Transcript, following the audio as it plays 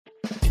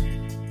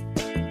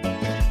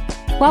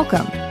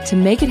Welcome to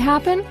Make It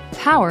Happen,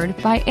 powered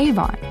by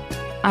Avon.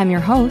 I'm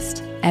your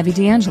host, Evie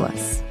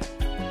DeAngelis.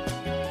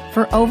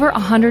 For over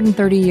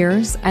 130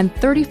 years and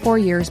 34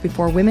 years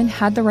before women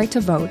had the right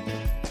to vote,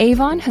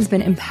 Avon has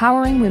been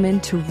empowering women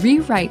to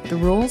rewrite the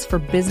rules for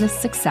business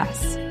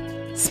success.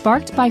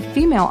 Sparked by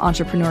female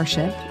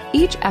entrepreneurship,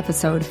 each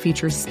episode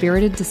features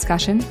spirited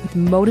discussion with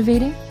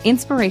motivating,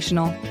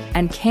 inspirational,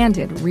 and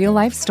candid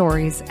real-life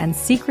stories and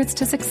secrets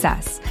to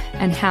success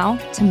and how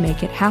to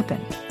make it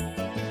happen.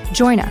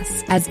 Join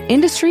us as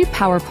industry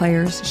power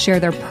players share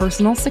their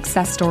personal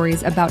success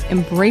stories about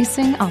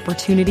embracing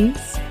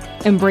opportunities,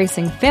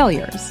 embracing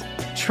failures,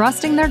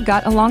 trusting their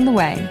gut along the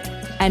way,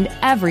 and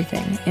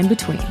everything in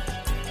between.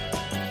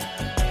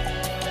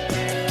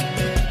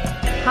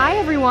 Hi,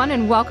 everyone,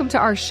 and welcome to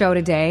our show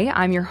today.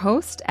 I'm your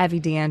host, Evie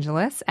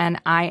DeAngelis,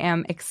 and I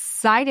am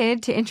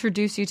excited to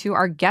introduce you to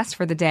our guest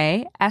for the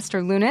day,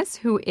 Esther Lunis,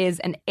 who is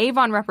an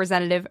Avon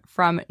representative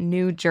from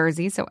New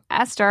Jersey. So,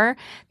 Esther,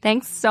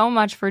 thanks so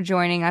much for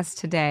joining us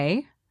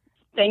today.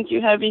 Thank you,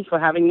 Evie, for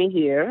having me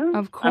here.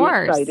 Of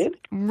course. I'm excited.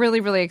 Really,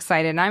 really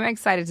excited. And I'm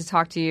excited to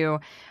talk to you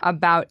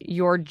about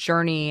your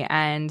journey.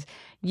 And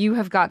you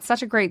have got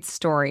such a great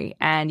story.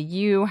 And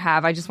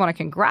I just want to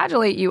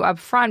congratulate you up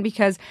front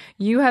because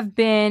you have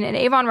been an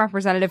Avon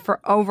representative for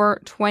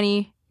over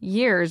 20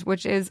 years,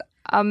 which is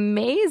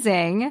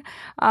amazing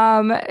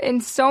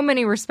in so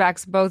many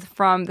respects, both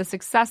from the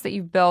success that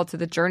you've built to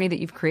the journey that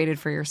you've created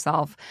for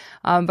yourself,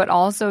 but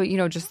also,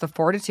 just the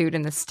fortitude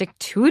and the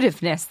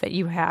stick-to-itiveness that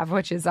you have,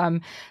 which is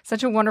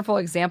such a wonderful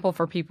example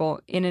for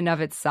people in and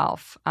of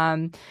itself.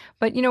 But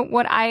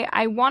what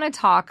I want to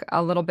talk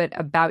a little bit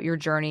about your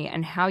journey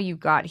and how you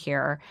got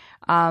here,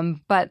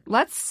 but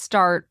let's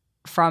start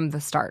from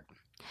the start.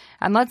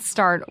 And let's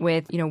start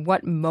with,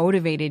 what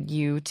motivated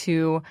you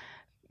to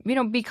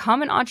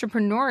become an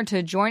entrepreneur,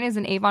 to join as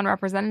an Avon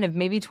representative.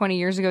 Maybe 20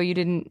 years ago, you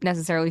didn't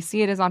necessarily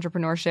see it as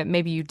entrepreneurship.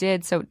 Maybe you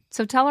did. So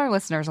tell our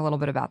listeners a little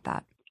bit about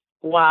that.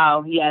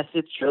 Wow. Yes,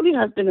 it truly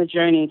has been a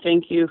journey.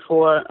 Thank you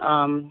for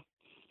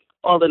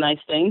all the nice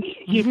things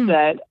you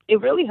said. It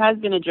really has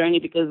been a journey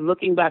because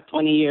looking back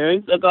 20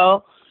 years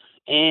ago,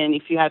 and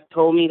if you had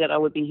told me that I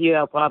would be here,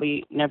 I'll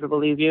probably never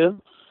believe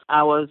you.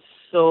 I was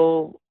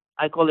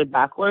I call it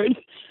backward.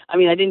 I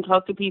mean, I didn't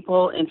talk to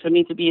people, and for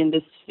me to be in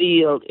this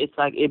field, it's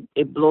like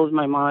it blows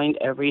my mind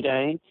every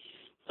day.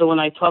 So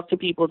when I talk to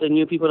people, the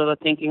new people that are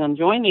thinking on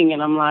joining,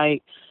 and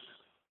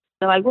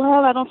they're like,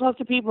 well, I don't talk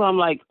to people. I'm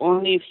like,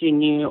 only if you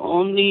knew,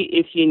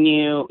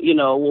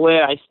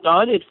 where I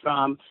started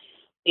from,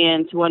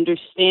 and to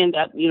understand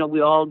that,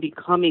 we're all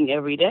becoming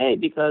every day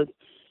because,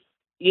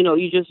 you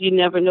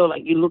never know.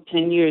 Like you look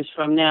 10 years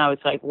from now,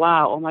 it's like,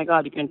 wow, oh my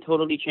God, you can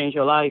totally change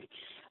your life.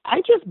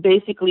 I just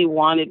basically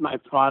wanted my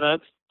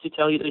products, to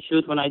tell you the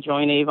truth, when I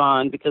joined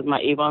Avon, because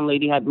my Avon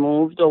lady had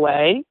moved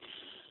away.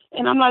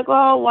 And I'm like,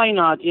 oh, why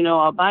not?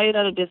 I'll buy it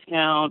at a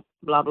discount,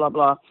 blah, blah,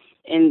 blah.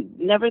 And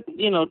never,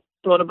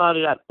 thought about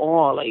it at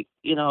all. Like,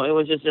 it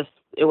was just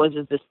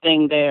this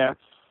thing there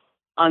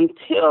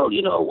until,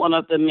 one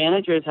of the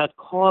managers had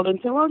called and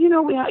said, well,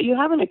 you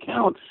have an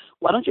account.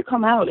 Why don't you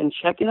come out and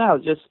check it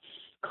out? Just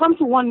come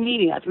to one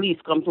meeting, at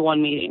least come to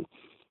one meeting.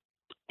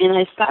 And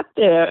I sat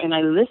there and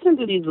I listened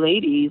to these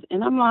ladies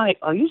and I'm like,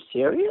 are you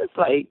serious?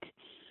 Like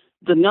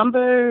the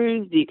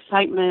numbers, the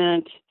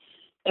excitement,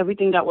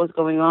 everything that was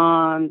going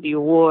on, the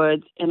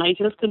awards, and I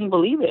just couldn't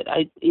believe it.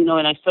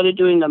 And I started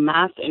doing the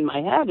math in my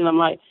head and I'm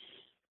like,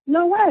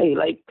 no way,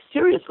 like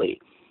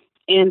seriously.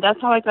 And that's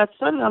how I got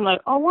started. I'm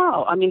like, oh,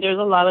 wow. I mean, there's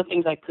a lot of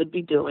things I could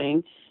be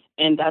doing.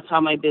 And that's how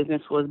my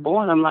business was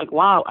born. I'm like,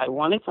 wow, I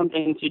wanted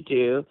something to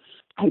do.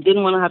 I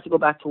didn't want to have to go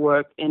back to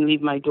work and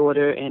leave my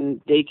daughter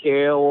in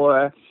daycare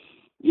or,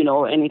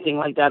 anything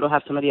like that, or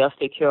have somebody else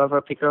take care of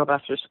her, pick her up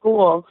after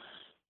school.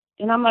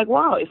 And I'm like,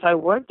 wow, if I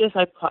work this,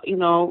 I didn't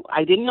know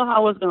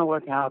how it was going to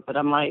work out, but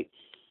I'm like,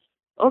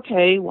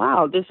 okay,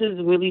 wow, this is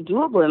really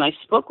doable. And I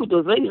spoke with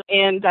those ladies,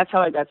 and that's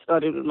how I got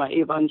started with my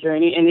Avon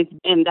journey. And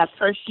in that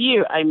first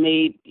year, I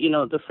made,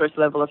 the first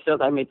level of sales,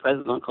 I made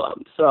President Club.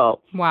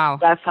 So wow,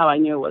 that's how I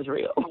knew it was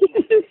real.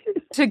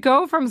 To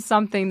go from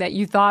something that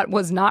you thought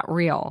was not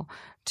real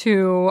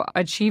to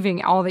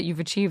achieving all that you've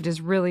achieved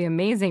is really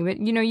amazing. But,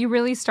 you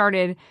really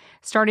started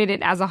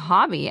it as a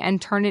hobby and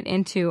turned it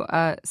into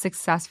a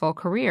successful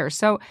career.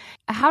 So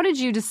how did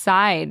you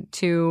decide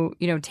to,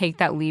 take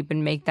that leap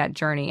and make that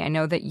journey? I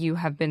know that you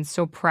have been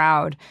so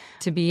proud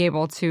to be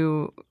able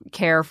to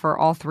care for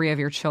all three of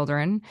your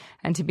children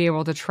and to be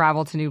able to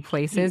travel to new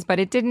places, but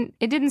it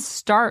didn't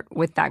start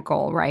with that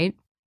goal, right?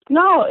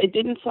 No, it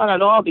didn't start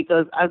at all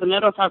because, as a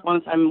matter of fact,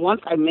 once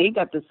I made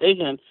that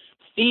decision,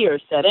 fear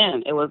set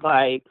in. It was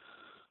like,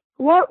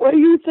 what are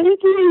you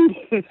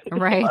thinking?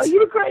 Right. Are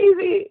you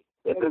crazy?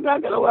 This is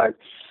not going to work.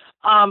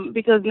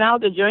 Because now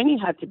the journey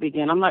had to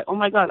begin. I'm like, oh,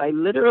 my God, I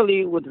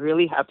literally would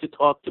really have to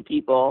talk to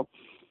people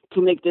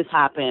to make this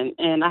happen.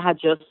 And I had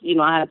just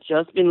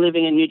been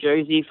living in New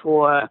Jersey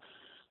for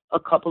a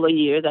couple of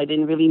years. I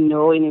didn't really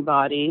know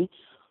anybody.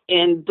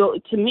 And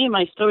to me,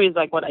 my story is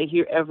like what I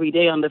hear every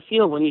day on the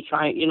field when you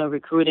try,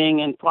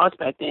 recruiting and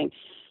prospecting.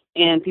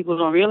 And people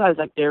don't realize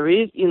like there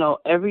is,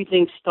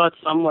 everything starts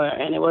somewhere.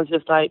 And it was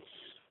just like,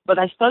 but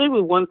I started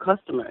with one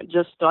customer,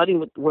 just starting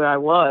with where I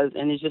was.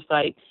 And it's just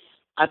like,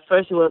 at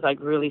first it was like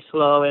really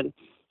slow and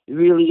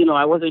really,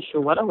 I wasn't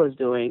sure what I was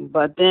doing.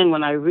 But then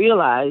when I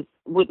realized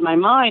with my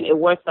mind, it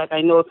works like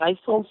I know if I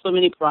sold so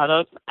many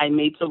products, I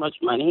made so much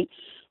money.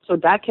 So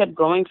that kept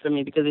going for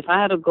me because if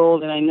I had a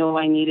goal and I know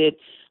I needed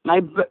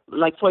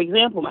like, for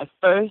example, my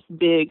first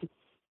big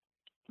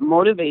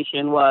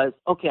motivation was,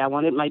 okay, I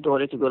wanted my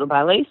daughter to go to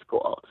ballet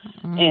school.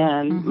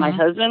 And my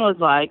husband was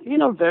like,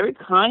 very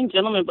kind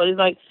gentleman, but he's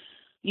like,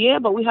 yeah,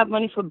 but we have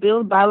money for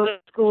Bill ballet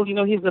school.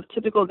 He's a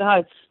typical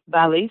guy.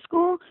 Ballet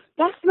school?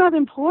 That's not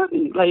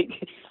important.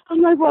 Like,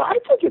 I'm like, well, I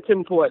think it's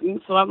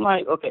important. So I'm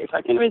like, okay, if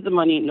I can raise the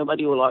money,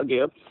 nobody will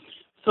argue.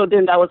 So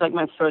then that was like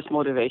my first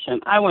motivation.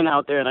 I went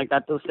out there and I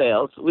got those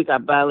sales. We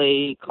got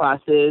ballet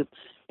classes.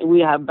 We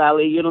have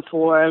ballet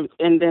uniforms,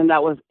 and then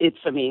that was it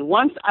for me.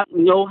 Once I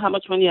know how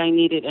much money I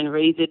needed and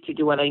raise it to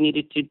do what I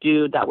needed to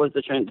do, that was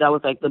that was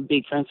like the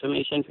big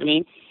transformation for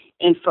me.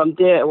 And from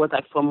there, it was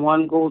like from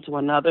one goal to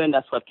another, and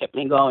that's what kept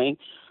me going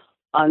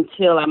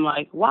until I'm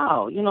like,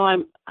 wow,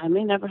 I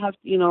may never have,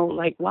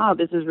 like, wow,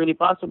 this is really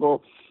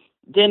possible.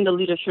 Then the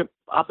leadership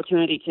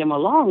opportunity came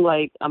along.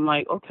 Like, I'm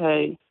like,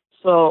 okay,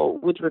 so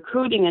with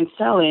recruiting and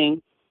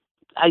selling,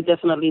 I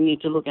definitely need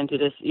to look into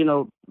this,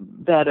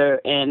 better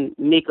and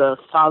make a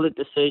solid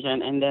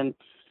decision. And then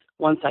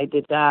once I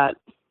did that,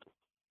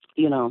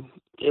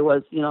 it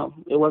was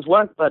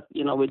work, but,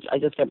 I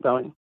just kept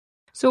going.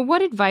 So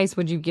what advice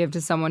would you give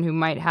to someone who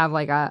might have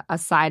like a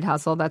side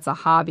hustle that's a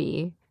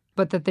hobby,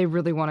 but that they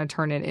really want to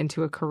turn it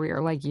into a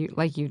career like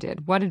you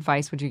did? What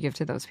advice would you give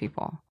to those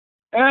people?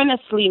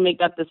 Earnestly make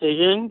that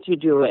decision to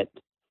do it.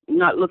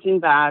 Not looking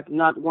back,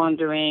 not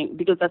wondering,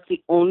 because that's the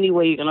only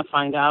way you're going to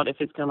find out if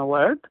it's going to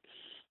work.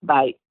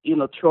 By,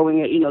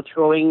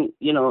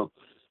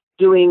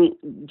 doing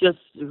just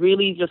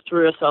really just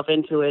throw yourself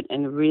into it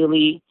and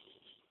really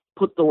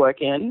put the work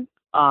in.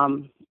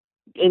 And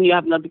you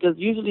have not, because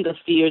usually the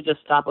fear just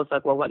stops us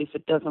like, well, what if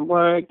it doesn't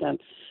work?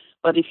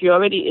 But if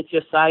it's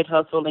your side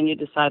hustle and you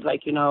decide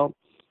like,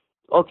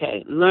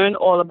 okay, learn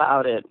all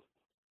about it,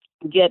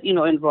 get,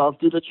 involved,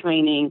 do the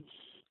training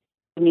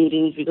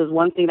meetings, because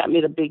one thing that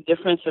made a big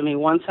difference for me,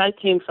 once I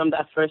came from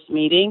that first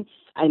meeting,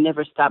 I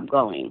never stopped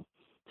going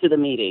to the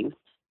meetings.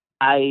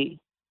 I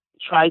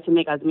try to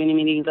make as many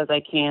meetings as I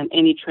can,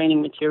 any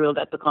training material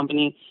that the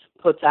company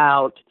puts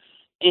out,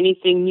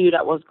 anything new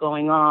that was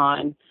going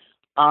on.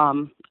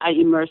 I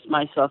immersed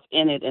myself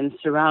in it and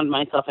surround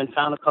myself and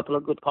found a couple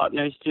of good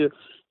partners to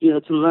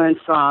learn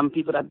from,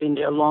 people that have been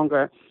there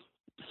longer.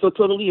 So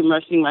totally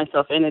immersing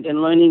myself in it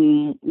and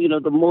learning,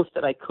 the most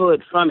that I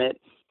could from it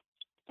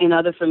in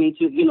order for me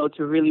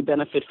to really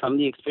benefit from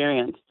the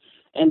experience.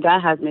 And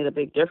that has made a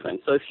big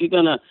difference. So if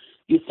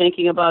you're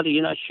thinking about it,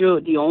 you're not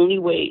sure, the only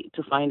way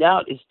to find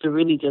out is to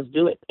really just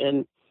do it.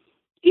 And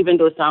even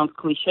though it sounds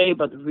cliche,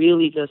 but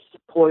really just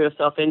pour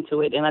yourself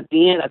into it. And at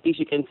the end, at least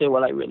you can say,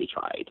 well, I really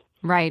tried.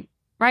 Right.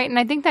 Right. And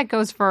I think that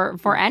goes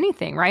for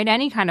anything, right?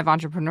 Any kind of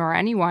entrepreneur,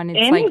 anyone.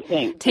 It's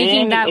anything. Like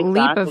taking that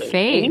leap of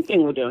faith.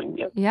 Anything we're doing.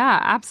 Yep. Yeah,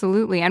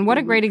 absolutely. And what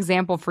a great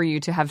example for you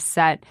to have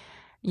set,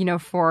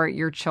 for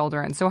your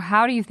children. So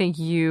how do you think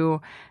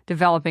you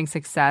developing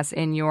success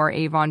in your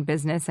Avon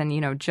business and,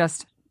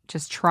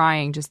 just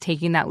trying, just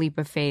taking that leap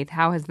of faith,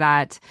 how has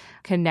that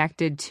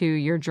connected to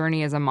your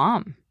journey as a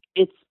mom?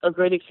 It's a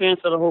great experience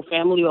for the whole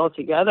family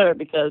altogether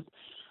because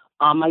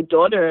my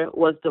daughter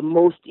was the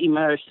most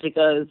immersed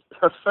because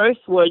her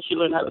first word she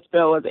learned how to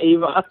spell was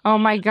Ava. Oh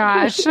my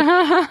gosh.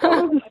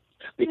 Because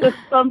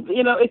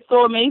it's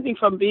so amazing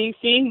from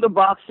seeing the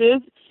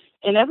boxes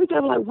and every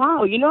time I'm like,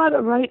 wow, you know how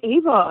to write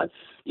Ava.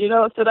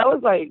 So that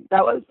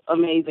was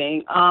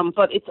amazing.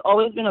 But it's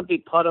always been a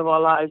big part of our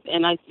lives.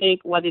 And I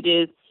think what it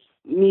is,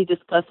 me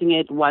discussing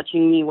it,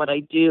 watching me, what I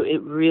do,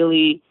 it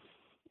really,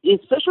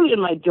 especially in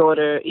my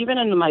daughter, even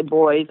in my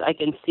boys, I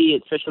can see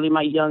it, especially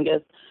my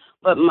youngest.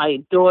 But my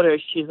daughter,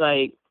 she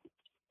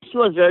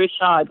was very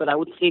shy, but I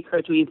would take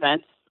her to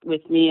events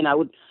with me and I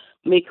would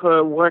make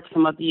her work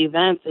some of the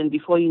events. And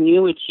before you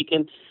knew it, she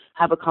can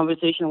have a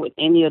conversation with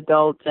any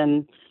adult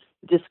and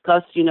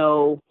discuss,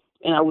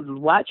 and I would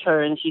watch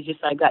her and she's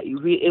just like that.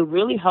 It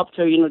really helped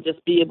her,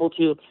 just be able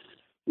to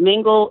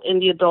mingle in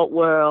the adult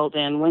world.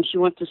 And when she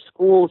went to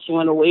school, she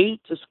went away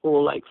to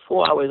school like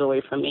 4 hours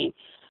away from me.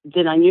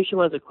 Then I knew she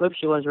was equipped.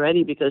 She was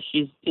ready because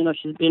she's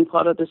been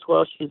part of this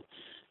world.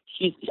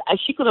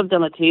 She could have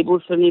done a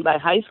table for me. By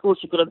high school,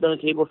 she could have done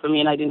a table for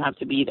me and I didn't have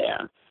to be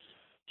there.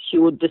 She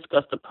would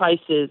discuss the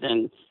prices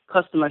and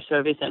customer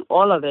service and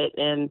all of it.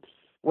 And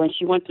when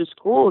she went to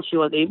school, she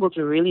was able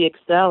to really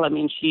excel. I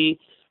mean,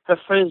 her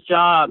first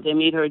job, they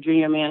made her a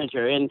junior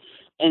manager. And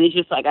it's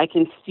just like I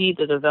can see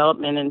the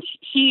development. And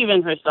she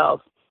even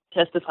herself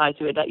testified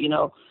to it that,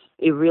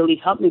 it really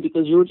helped me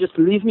because you would just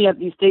leave me at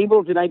these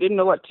tables and I didn't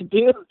know what to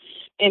do.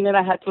 And then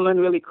I had to learn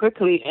really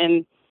quickly.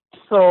 And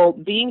so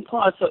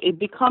it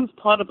becomes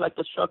part of like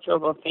the structure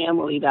of a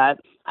family that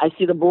I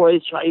see the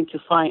boys trying to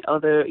find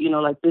other,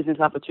 like business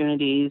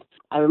opportunities.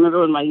 I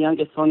remember when my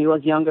youngest, when he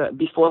was younger,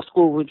 before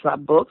school, we drop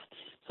books.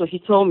 So he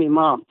told me,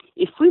 Mom,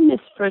 if we miss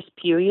first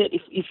period,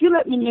 if you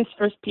let me miss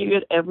first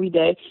period every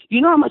day,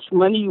 you know how much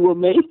money you will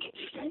make?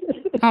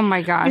 Oh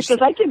my gosh.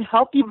 Because I can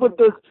help you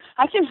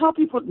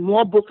put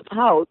more books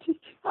out.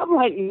 I'm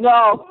like,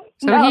 no.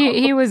 So no.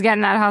 he was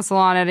getting that hustle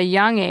on at a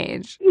young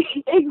age.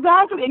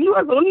 Exactly. And he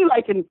was only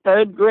like in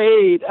third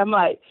grade. I'm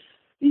like,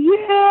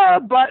 yeah,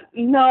 but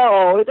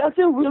no, it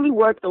doesn't really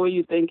work the way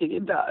you think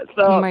it does.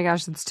 So, oh my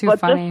gosh, that's too but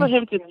funny. just for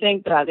him to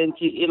think that, and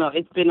to,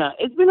 it's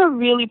been a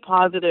really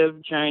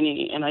positive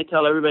journey. And I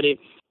tell everybody,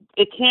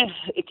 it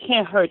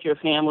can't hurt your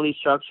family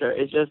structure.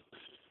 It's just,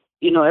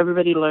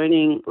 everybody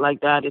learning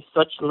like that is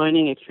such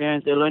learning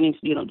experience. They're learning,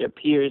 their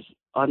peers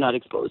are not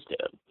exposed to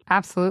it.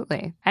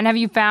 Absolutely. And have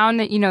you found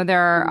that,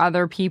 there are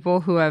other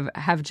people who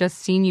have just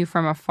seen you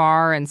from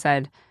afar and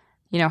said,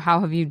 how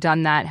have you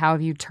done that? How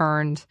have you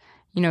turned,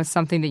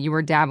 something that you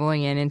were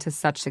dabbling in into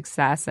such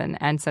success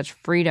and such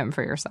freedom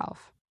for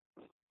yourself?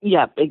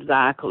 Yep,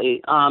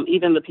 exactly.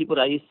 Even the people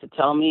that used to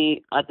tell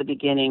me at the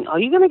beginning, are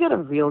you going to get a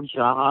real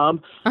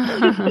job?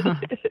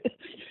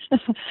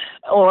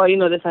 Or,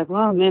 they're like,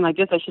 well, man, I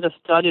guess I should have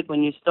started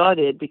when you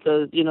started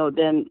because,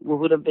 then we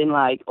would have been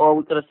like, or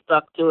we could have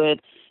stuck to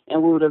it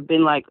and we would have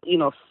been like,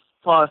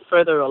 far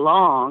further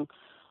along.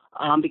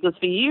 Because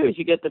for years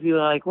you get the people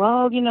like,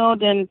 well,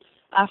 then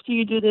after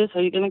you do this,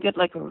 are you going to get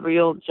like a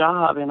real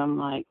job? And I'm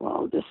like,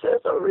 well, this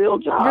is a real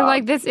job. You're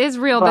like, this is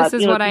real. But,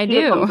 this is what I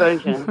do.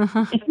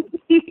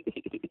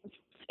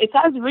 It's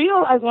as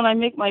real as when I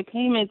make my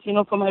payments,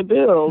 for my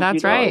bills.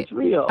 That's right. It's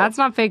real. That's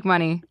not fake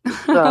money.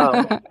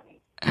 So,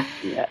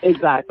 yeah,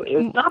 exactly.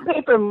 It's not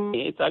paper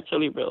money. It's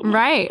actually real money.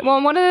 Right. Well,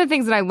 one of the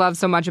things that I love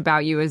so much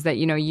about you is that,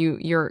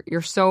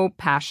 you're so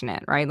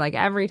passionate, right? Like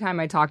every time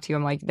I talk to you,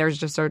 I'm like, there's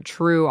just a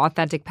true,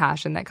 authentic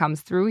passion that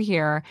comes through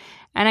here.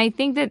 And I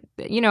think that,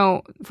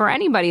 for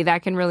anybody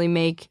that can really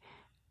make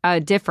a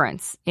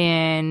difference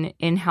in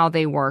how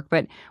they work.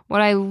 But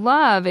what I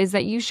love is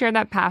that you share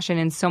that passion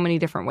in so many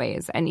different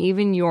ways. And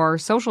even your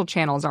social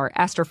channels are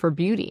Esther for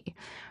Beauty,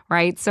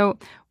 right? So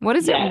what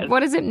does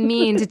it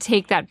mean to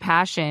take that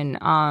passion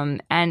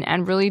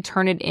and really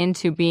turn it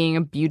into being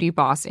a beauty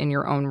boss in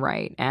your own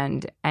right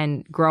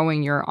and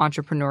growing your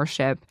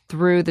entrepreneurship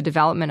through the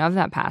development of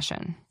that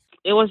passion?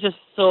 It was just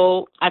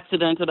so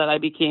accidental that I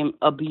became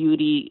a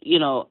beauty,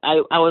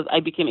 I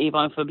became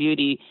Avon for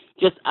Beauty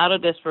just out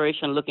of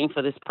desperation looking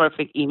for this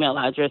perfect email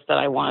address that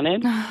I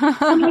wanted.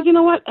 I'm like, you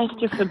know what?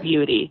 Esther for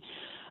Beauty.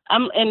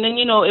 And then,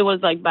 it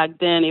was like back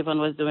then Avon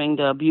was doing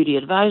the beauty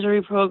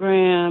advisory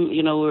program.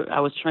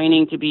 I was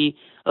training to be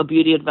a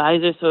beauty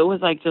advisor. So it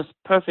was like just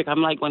perfect.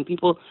 I'm like, when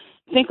people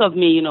think of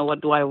me,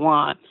 what do I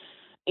want?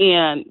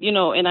 And,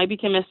 and I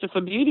became Esther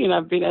for Beauty, and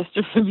I've been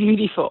Esther for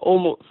Beauty for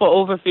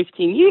over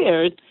 15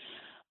 years.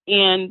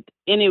 And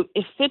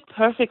it fit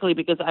perfectly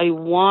because I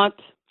want,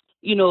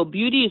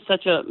 beauty is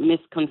such a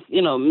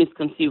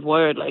misconceived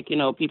word. Like,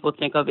 people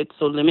think of it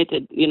so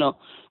limited,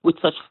 with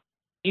such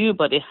few,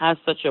 but it has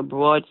such a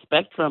broad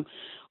spectrum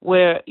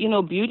where,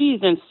 beauty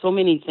is in so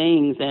many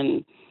things,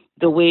 and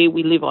the way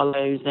we live our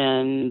lives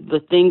and the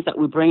things that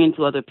we bring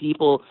into other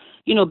people,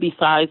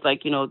 besides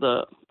like,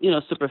 the,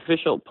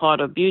 superficial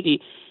part of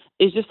beauty.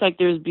 It's just like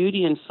there's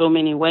beauty in so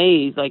many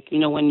ways. Like,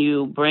 when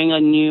you bring a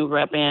new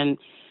rep in,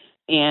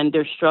 and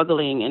they're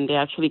struggling and they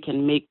actually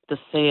can make the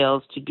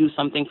sales to do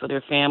something for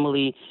their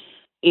family.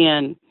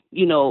 And,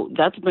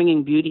 that's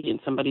bringing beauty in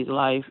somebody's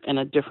life in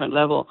a different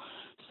level.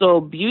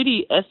 So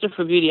beauty, Esther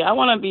for Beauty, I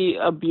want to be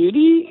a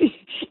beauty,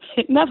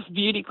 not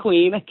beauty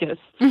queen, I guess,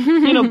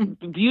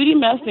 beauty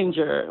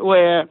messenger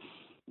where,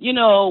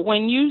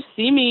 when you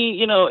see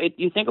me,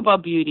 you think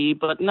about beauty,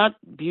 but not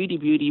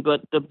beauty,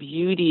 but the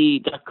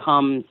beauty that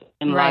comes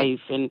in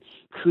life and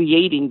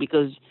creating,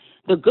 because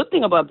the good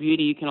thing about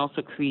beauty, you can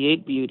also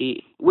create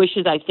beauty, which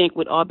is, I think,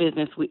 with our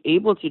business, we're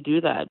able to do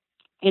that.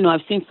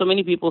 I've seen so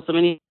many people, so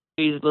many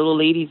little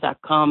ladies that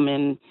come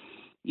and,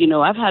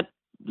 I've had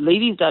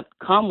ladies that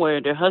come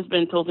where their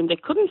husband told them they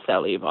couldn't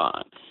sell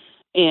Avon.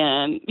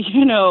 And,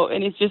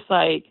 and it's just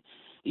like,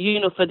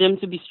 for them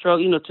to be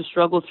to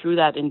struggle through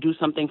that and do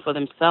something for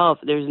themselves,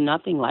 there's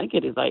nothing like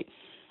it. It's like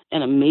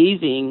an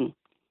amazing,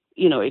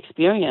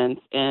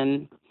 experience.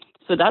 And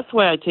so that's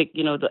where I take,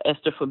 the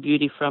Esther for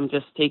Beauty from,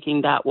 just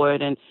taking that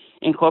word and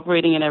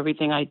incorporating in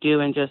everything I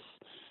do and just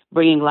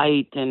bringing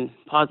light and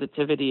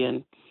positivity.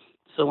 And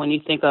so when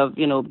you think of,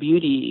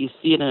 beauty, you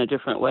see it in a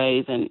different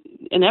ways and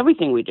in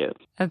everything we do.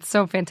 That's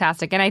so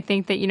fantastic. And I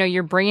think that,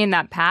 you're bringing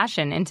that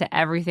passion into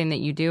everything that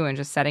you do and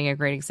just setting a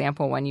great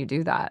example when you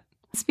do that.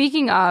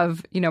 Speaking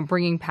of,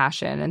 bringing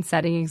passion and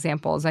setting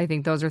examples, I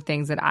think those are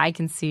things that I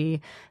can see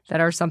that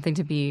are something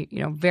to be,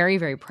 very,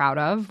 very proud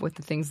of with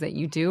the things that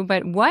you do.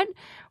 But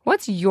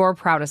what's your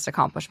proudest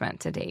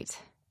accomplishment to date?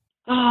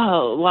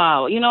 Oh,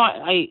 wow.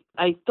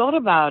 I thought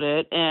about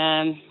it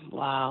and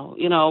wow,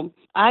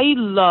 I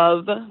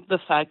love the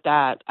fact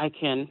that I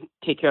can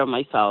take care of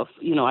myself.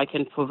 I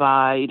can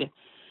provide,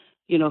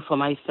 for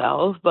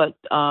myself. But,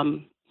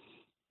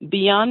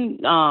 beyond,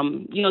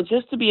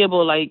 just to be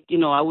able, like,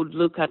 I would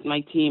look at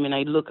my team and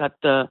I look at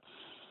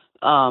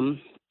um,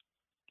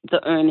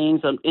 the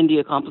earnings and the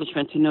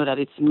accomplishment to know that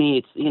it's me.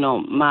 It's,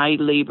 my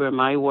labor,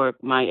 my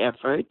work, my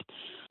effort.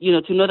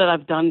 To know that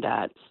I've done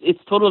that. It's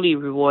totally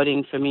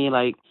rewarding for me,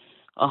 like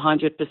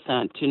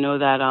 100%, to know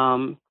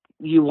that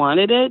you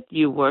wanted it,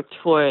 you worked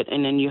for it,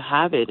 and then you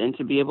have it, and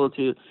to be able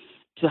to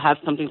have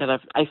something that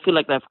I feel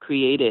like I've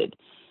created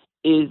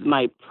is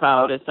my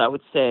proudest, I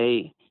would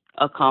say,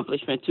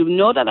 accomplishment. To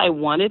know that I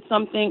wanted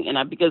something,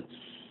 because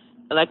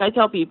like I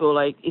tell people,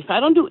 like, if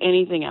I don't do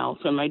anything else,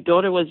 when my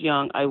daughter was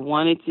young, I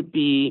wanted to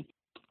be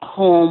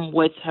home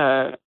with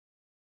her.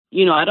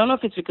 I don't know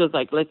if it's because,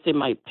 like, let's say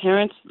my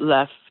parents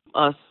left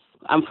us.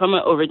 I'm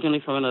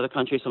originally from another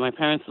country, so my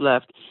parents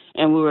left,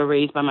 and we were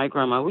raised by my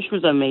grandma, which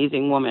was an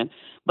amazing woman.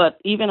 But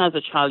even as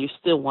a child, you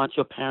still want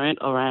your parent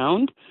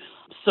around.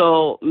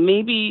 So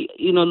maybe,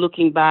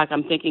 looking back,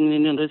 I'm thinking,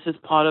 this is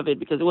part of it,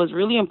 because it was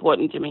really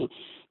important to me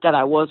that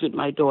I was with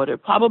my daughter,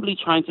 probably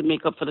trying to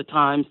make up for the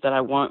times that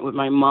I weren't with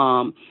my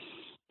mom.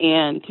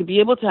 And to be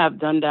able to have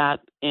done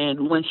that,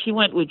 and when she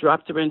went, we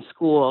dropped her in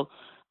school,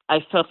 I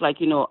felt like,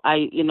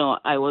 I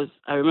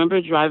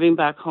remember driving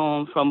back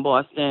home from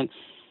Boston,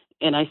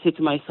 and I said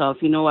to myself,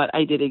 you know what,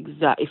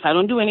 if I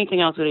don't do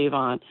anything else with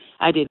Avon,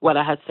 I did what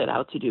I had set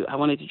out to do. I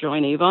wanted to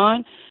join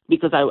Avon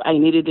because I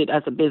needed it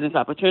as a business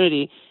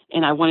opportunity,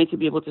 and I wanted to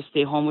be able to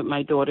stay home with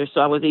my daughter.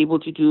 So I was able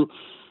to do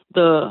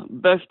the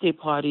birthday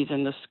parties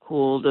in the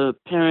school, the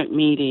parent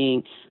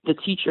meeting, the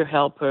teacher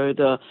helper,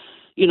 the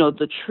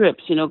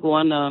trips, go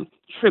on the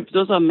trips.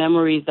 Those are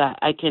memories that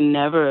I can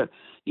never,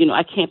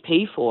 I can't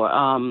pay for.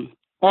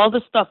 All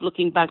the stuff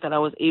looking back that I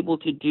was able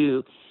to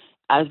do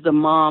as the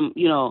mom,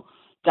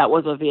 that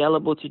was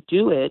available to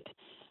do it,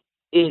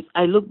 is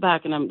I look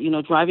back and I'm,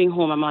 driving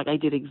home, I'm like, I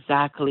did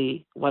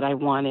exactly what I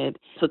wanted.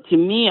 So to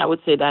me, I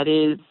would say that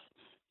is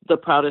the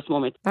proudest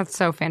moment. That's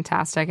so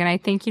fantastic. And I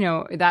think,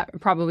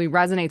 that probably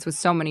resonates with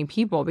so many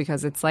people,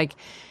 because it's like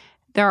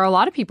there are a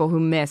lot of people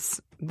who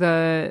miss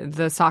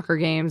the soccer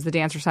games, the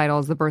dance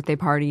recitals, the birthday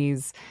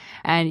parties,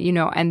 and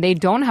and they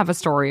don't have a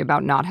story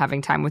about not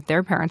having time with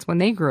their parents when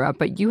they grew up,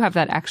 but you have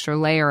that extra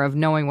layer of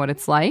knowing what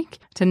it's like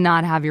to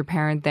not have your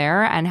parent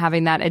there and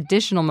having that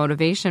additional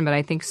motivation. But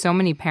I think so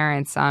many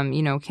parents can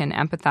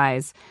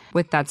empathize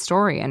with that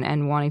story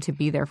and wanting to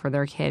be there for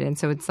their kid. And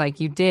so it's like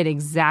you did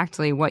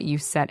exactly what you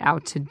set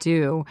out to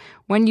do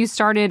when you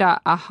started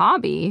a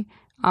hobby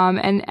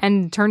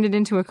and turned it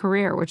into a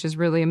career, which is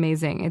really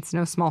amazing. It's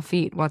no small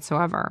feat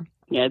whatsoever.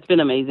 Yeah, it's been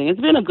amazing. It's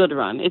been a good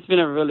run. It's been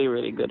a really,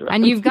 really good run.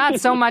 And you've got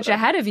so much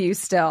ahead of you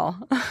still.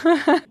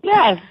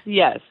 Yes.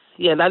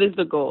 Yeah, that is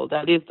the goal.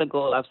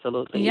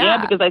 Absolutely. Yeah,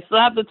 because I still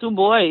have the two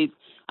boys.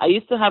 I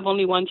used to have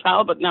only one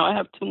child, but now I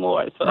have two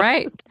more. So.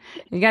 Right.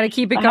 You got to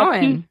keep it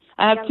going.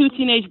 I have two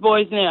teenage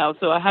boys now,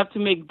 so I have to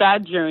make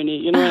that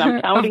journey, and I'm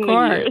counting the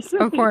years.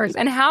 Of course.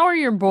 And how are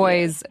your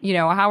boys,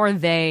 how are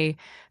they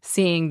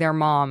seeing their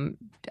mom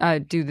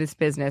do this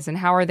business? And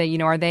how are they,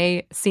 are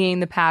they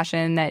seeing the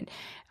passion that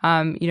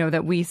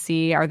that we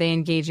see? Are they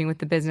engaging with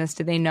the business?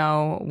 Do they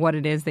know what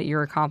it is that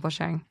you're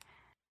accomplishing?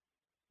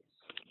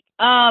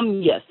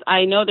 Yes,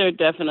 I know they're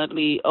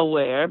definitely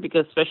aware,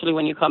 because especially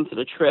when you come to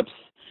the trips,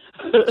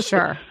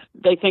 sure,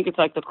 they think it's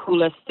like the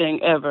coolest thing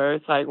ever.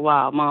 It's like,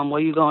 wow, Mom,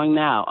 where are you going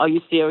now? Are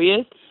you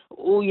serious?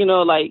 Oh,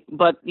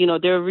 but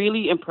they're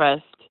really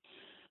impressed,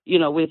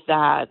 with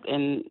that,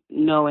 and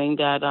knowing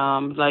that,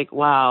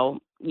 wow.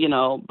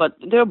 But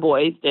they're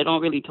boys. They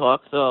don't really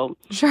talk, so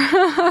sure.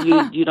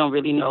 you don't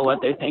really know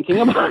what they're thinking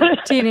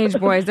about. Teenage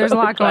boys. There's a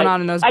lot going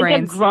on in those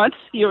brains. I get grunts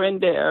here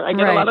and there. I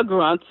get a lot of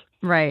grunts.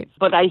 Right.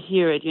 But I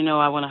hear it.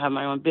 I want to have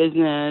my own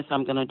business.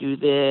 I'm going to do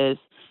this.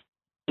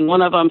 And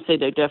one of them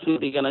said they're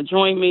definitely going to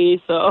join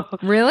me. So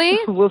really?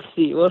 We'll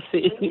see.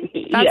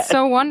 That's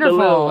so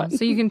wonderful.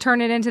 So you can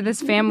turn it into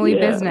this family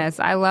business.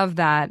 I love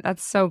that.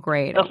 That's so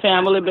great. A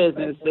family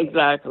business.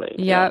 Exactly.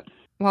 Yep. Yeah.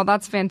 Well,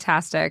 that's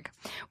fantastic.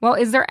 Well,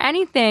 is there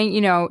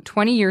anything,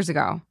 20 years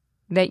ago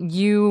that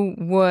you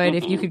would,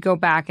 if you could go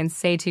back and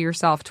say to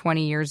yourself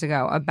 20 years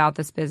ago about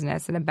this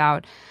business and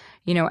about,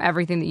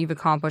 everything that you've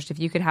accomplished, if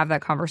you could have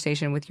that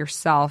conversation with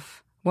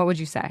yourself, what would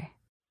you say?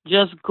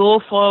 Just go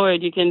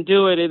forward. You can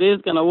do it. It is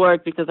going to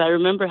work, because I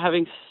remember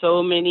having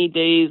so many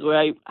days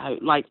where I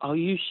like, are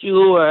you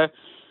sure?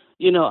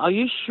 Are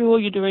you sure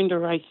you're doing the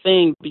right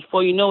thing?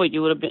 Before you know it,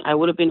 I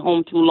would have been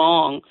home too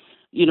long,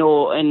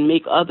 and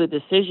make other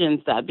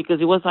decisions,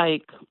 because it was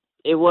like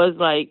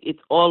it's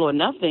all or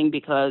nothing,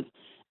 because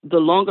the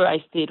longer I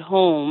stayed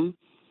home,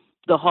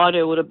 the harder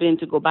it would have been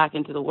to go back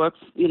into the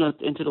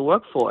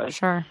workforce.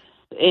 Sure.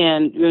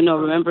 And,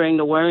 remembering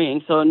the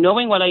worrying. So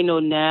knowing what I know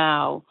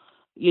now,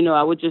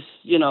 I would just,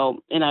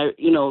 and I,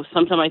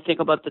 sometimes I think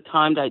about the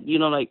time that,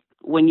 like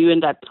when you're in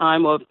that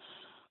time of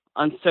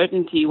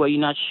uncertainty where you're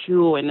not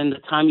sure, and then the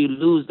time you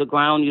lose, the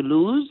ground you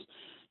lose,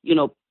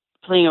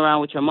 playing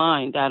around with your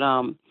mind, that,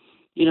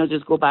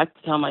 just go back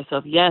to tell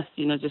myself, yes,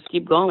 just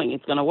keep going.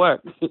 It's going to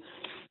work.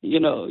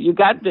 You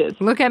got this.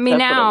 Look at me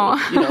now.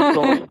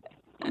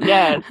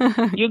 Yes,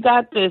 you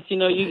got this. You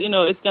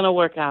know, it's gonna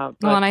work out.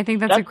 Well, and I think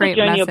that's a great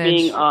the journey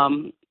message. of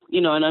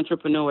being, an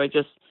entrepreneur.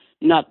 Just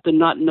not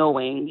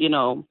knowing. You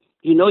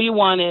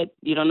want it.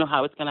 You don't know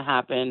how it's gonna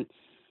happen,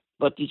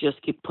 but you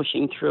just keep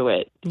pushing through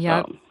it.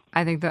 Yep. So.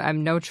 I think that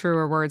no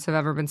truer words have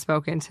ever been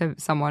spoken to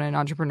someone in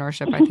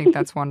entrepreneurship. I think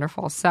that's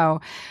wonderful.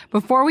 So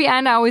before we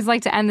end, I always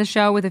like to end the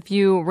show with a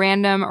few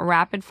random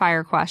rapid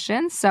fire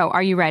questions. So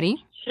are you ready?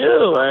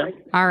 Sure.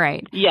 All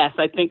right. Yes,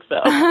 I think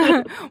so.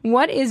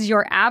 What is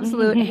your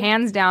absolute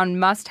hands down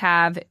must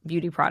have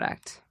beauty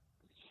product?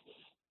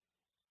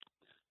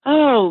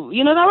 Oh,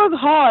 that was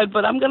hard,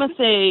 but I'm going to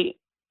say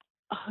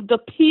the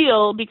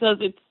peel because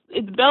it's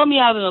bailed me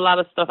out in a lot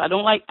of stuff. I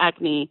don't like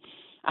acne.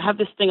 I have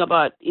this thing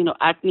about,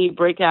 acne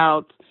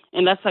breakouts,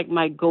 and that's like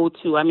my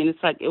go-to. I mean,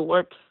 it's like it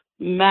works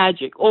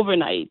magic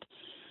overnight.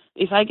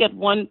 If I get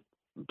one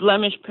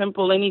blemish,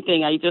 pimple,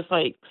 anything, I just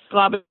like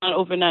slob it on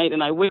overnight,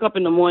 and I wake up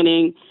in the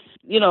morning.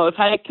 If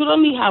I could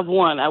only have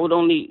one, I would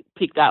only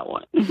pick that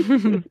one.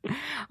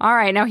 All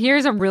right. Now,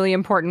 here's a really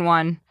important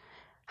one.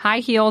 High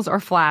heels or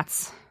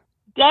flats?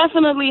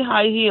 Definitely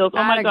high heels.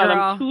 Oh, my God, girl.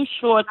 I'm too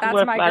short to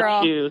wear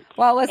flat shoes.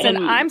 Well, listen,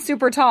 I'm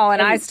super tall,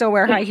 and I still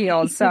wear high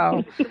heels,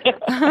 so.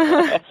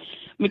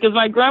 Because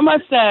my grandma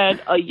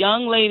said a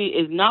young lady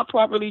is not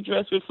properly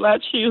dressed with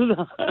flat shoes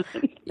on.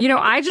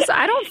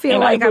 I don't feel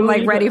like I'm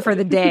like ready for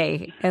the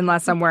day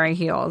unless I'm wearing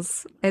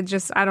heels. It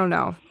just, I don't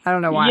know. I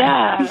don't know why.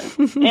 Yeah.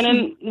 And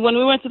then when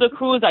we went to the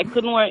cruise, I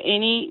couldn't wear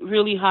any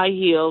really high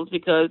heels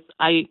because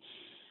I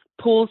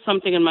pulled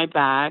something in my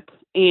back.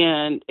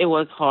 And it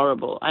was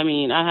horrible. I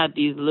mean, I had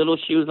these little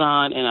shoes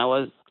on, and I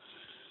was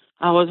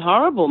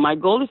horrible. My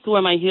goal is to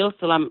wear my heels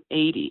till I'm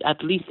 80,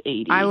 at least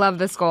 80. I love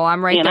this goal.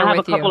 I'm right there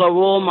with you. And I have a couple of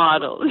role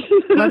models.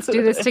 Let's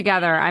do this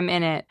together. I'm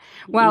in it.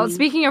 Well,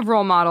 speaking of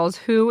role models,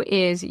 who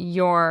is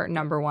your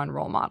number one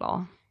role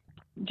model?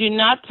 Do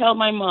not tell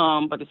my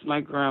mom, but it's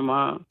my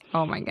grandma.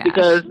 Oh, my gosh.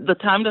 Because the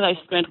time that I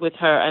spent with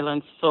her, I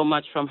learned so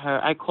much from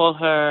her. I call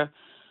her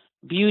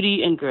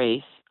Beauty and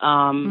Grace.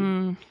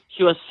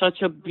 She was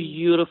such a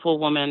beautiful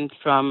woman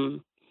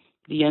from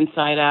the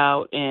inside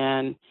out,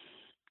 and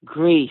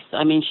grace.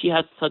 I mean, she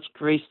had such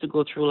grace to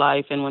go through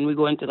life. And when we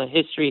go into the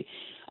history,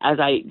 as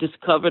I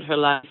discovered her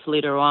life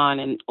later on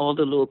and all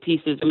the little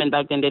pieces, I mean,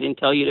 back then they didn't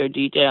tell you their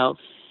details.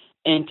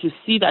 And to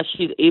see that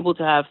she's able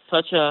to have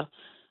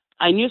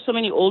I knew so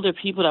many older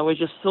people that were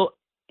just so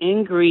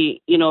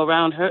angry,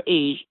 around her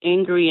age,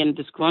 angry and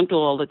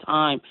disgruntled all the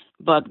time.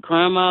 But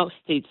Grandma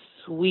stayed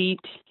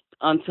sweet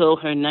until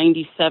her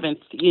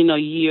 97th,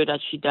 year that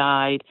she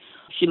died.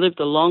 She lived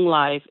a long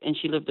life, and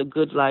she lived a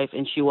good life,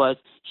 and she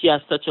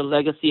has such a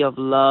legacy of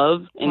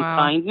love and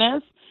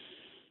kindness.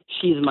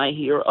 She's my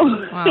hero.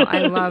 Wow, I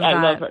love that.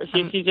 I love her.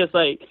 She's just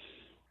like,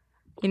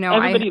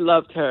 everybody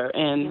loved her.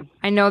 And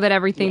I know that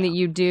everything that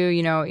you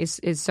do,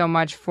 is so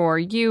much for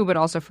you, but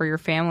also for your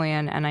family,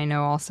 and I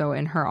know also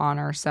in her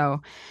honor.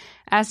 So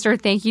Esther,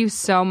 thank you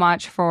so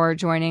much for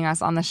joining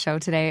us on the show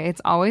today.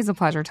 It's always a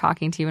pleasure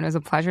talking to you, and it was a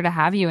pleasure to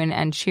have you.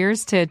 And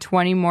cheers to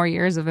 20 more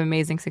years of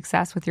amazing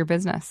success with your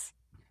business.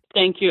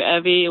 Thank you,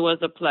 Evie. It was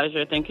a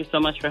pleasure. Thank you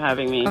so much for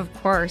having me. Of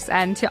course.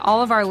 And to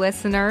all of our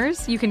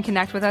listeners, you can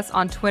connect with us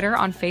on Twitter,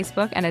 on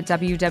Facebook, and at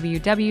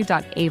www.avon.com.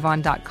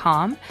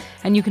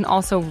 And you can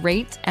also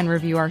rate and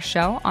review our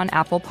show on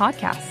Apple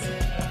Podcasts.